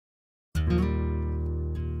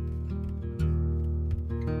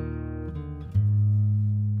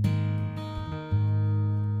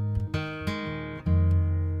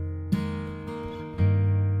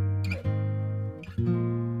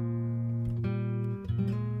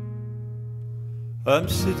I'm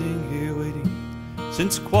sitting here waiting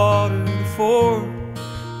since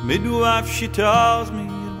 4:15. Midwife, she tells me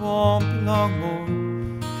it won't be long more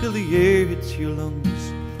till the air hits your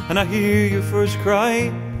lungs and I hear your first cry.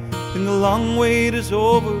 Then the long wait is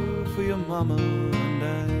over for your mama and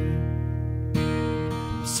I.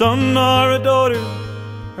 Son or a daughter,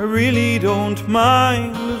 I really don't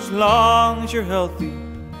mind, as long as you're healthy,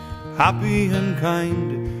 happy and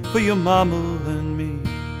kind. For your mama and me,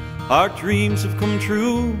 our dreams have come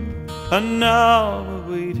true, and now we're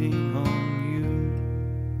waiting on you.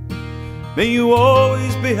 May you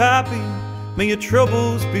always be happy, may your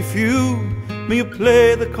troubles be few. May you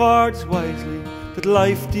play the cards wisely that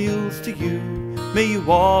life deals to you. May you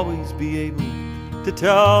always be able to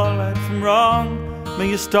tell right from wrong. May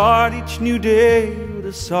you start each new day with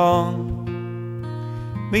a song.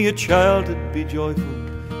 May your childhood be joyful,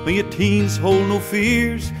 may your teens hold no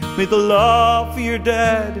fears. May the love for your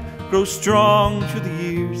dad grow strong through the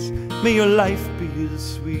years. May your life be as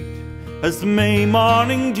sweet as the May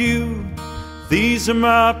morning dew. These are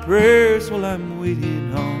my prayers while I'm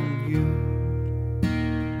waiting on you.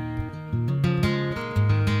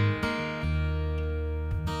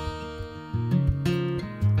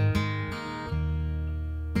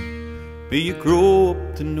 May you grow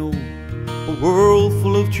up to know a world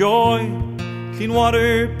full of joy, clean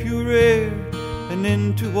water, pure air, and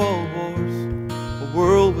into all wars. A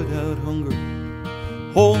world without hunger,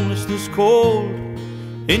 homelessness, cold,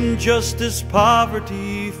 injustice,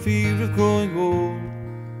 poverty, fear of growing old.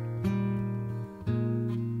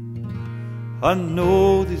 I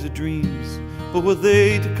know these are dreams, but were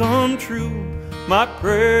they to come true, my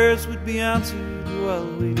prayers would be answered while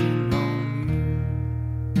waiting on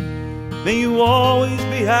you. May you always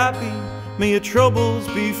be happy, may your troubles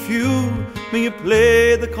be few. May you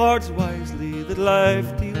play the cards wisely that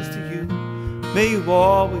life deals to you. May you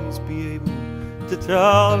always be able to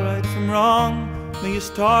tell right from wrong. May you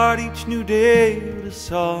start each new day with a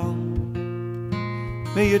song.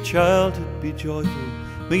 May your childhood be joyful,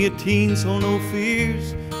 may your teens hold no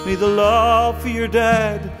fears. May the love for your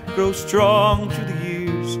dad grow strong through the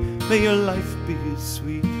years. May your life be as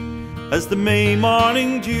sweet as the May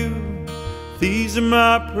morning dew. These are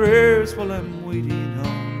my prayers while I'm waiting on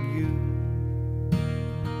you.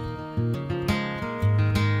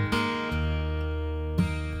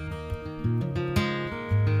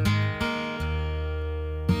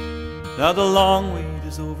 Now the long wait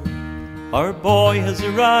is over, our boy has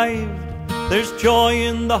arrived. There's joy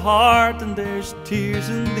in the heart and there's tears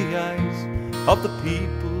in the eyes of the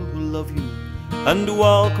people who love you and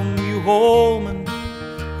welcome you home. And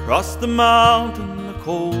across the mountain the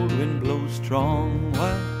cold wind blows strong,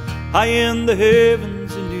 while high in the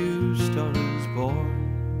heavens a new star is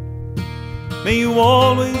born. May you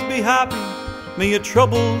always be happy, may your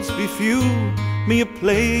troubles be few. May you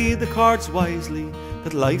play the cards wisely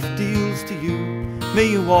that life deals to you. May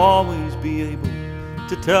you always be able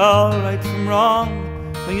to tell right from wrong.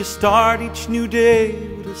 May you start each new day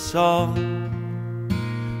with a song.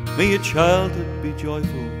 May your childhood be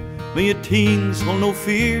joyful, may your teens hold no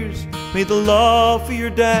fears. May the love for your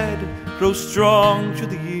dad grow strong through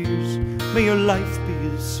the years. May your life be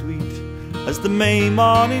as sweet as the May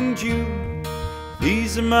morning dew.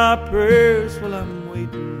 These are my prayers while I'm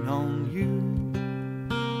waiting on you.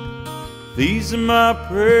 These are my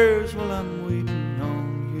prayers while I'm waiting